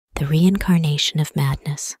The Reincarnation of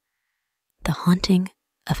Madness. The Haunting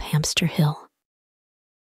of Hamster Hill.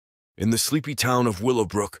 In the sleepy town of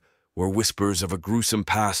Willowbrook, where whispers of a gruesome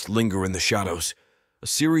past linger in the shadows, a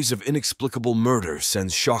series of inexplicable murders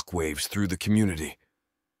sends shockwaves through the community.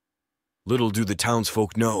 Little do the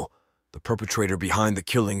townsfolk know, the perpetrator behind the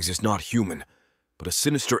killings is not human, but a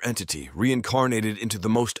sinister entity reincarnated into the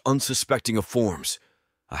most unsuspecting of forms,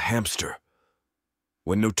 a hamster.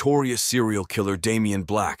 When notorious serial killer Damien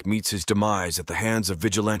Black meets his demise at the hands of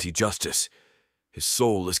vigilante justice, his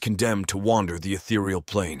soul is condemned to wander the ethereal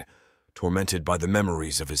plane, tormented by the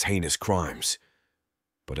memories of his heinous crimes.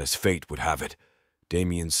 But as fate would have it,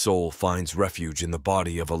 Damien's soul finds refuge in the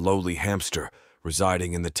body of a lowly hamster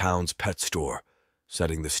residing in the town's pet store,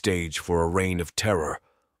 setting the stage for a reign of terror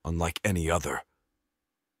unlike any other.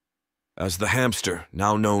 As the hamster,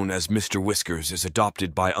 now known as Mr. Whiskers, is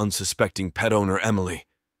adopted by unsuspecting pet owner Emily,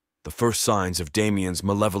 the first signs of Damien's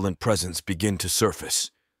malevolent presence begin to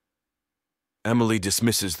surface. Emily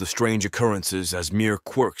dismisses the strange occurrences as mere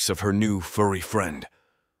quirks of her new furry friend,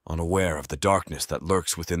 unaware of the darkness that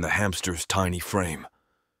lurks within the hamster's tiny frame.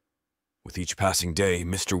 With each passing day,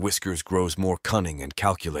 Mr. Whiskers grows more cunning and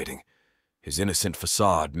calculating, his innocent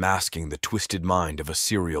facade masking the twisted mind of a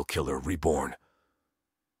serial killer reborn.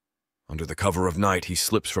 Under the cover of night, he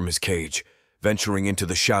slips from his cage, venturing into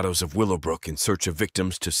the shadows of Willowbrook in search of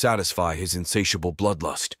victims to satisfy his insatiable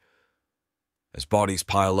bloodlust. As bodies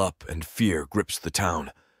pile up and fear grips the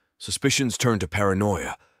town, suspicions turn to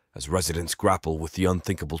paranoia as residents grapple with the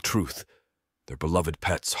unthinkable truth, their beloved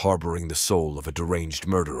pets harboring the soul of a deranged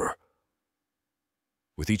murderer.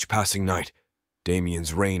 With each passing night,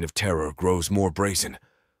 Damien's reign of terror grows more brazen,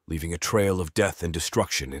 leaving a trail of death and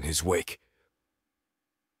destruction in his wake.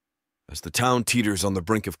 As the town teeters on the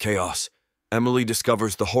brink of chaos, Emily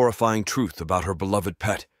discovers the horrifying truth about her beloved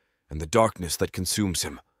pet and the darkness that consumes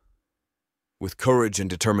him. With courage and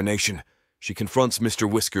determination, she confronts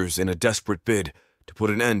Mr. Whiskers in a desperate bid to put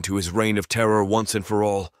an end to his reign of terror once and for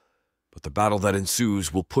all, but the battle that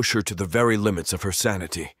ensues will push her to the very limits of her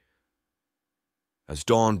sanity. As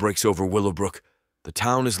dawn breaks over Willowbrook, the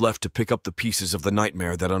town is left to pick up the pieces of the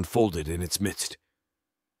nightmare that unfolded in its midst.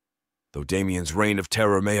 Though Damien's reign of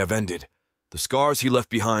terror may have ended, the scars he left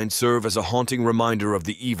behind serve as a haunting reminder of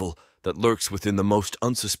the evil that lurks within the most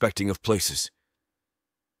unsuspecting of places.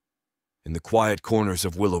 In the quiet corners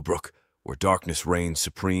of Willowbrook, where darkness reigns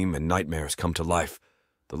supreme and nightmares come to life,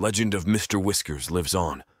 the legend of Mr. Whiskers lives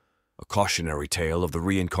on, a cautionary tale of the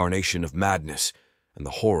reincarnation of madness and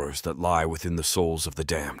the horrors that lie within the souls of the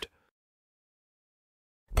damned.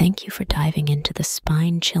 Thank you for diving into the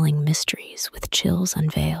spine-chilling mysteries with Chills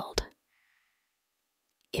Unveiled.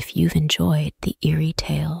 If you've enjoyed the eerie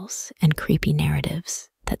tales and creepy narratives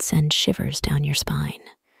that send shivers down your spine,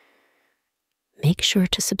 make sure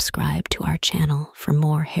to subscribe to our channel for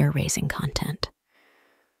more hair-raising content.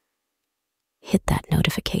 Hit that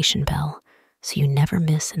notification bell so you never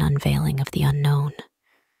miss an unveiling of the unknown.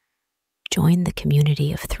 Join the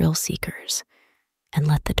community of thrill seekers and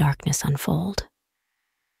let the darkness unfold.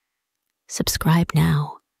 Subscribe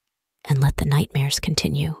now and let the nightmares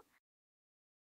continue.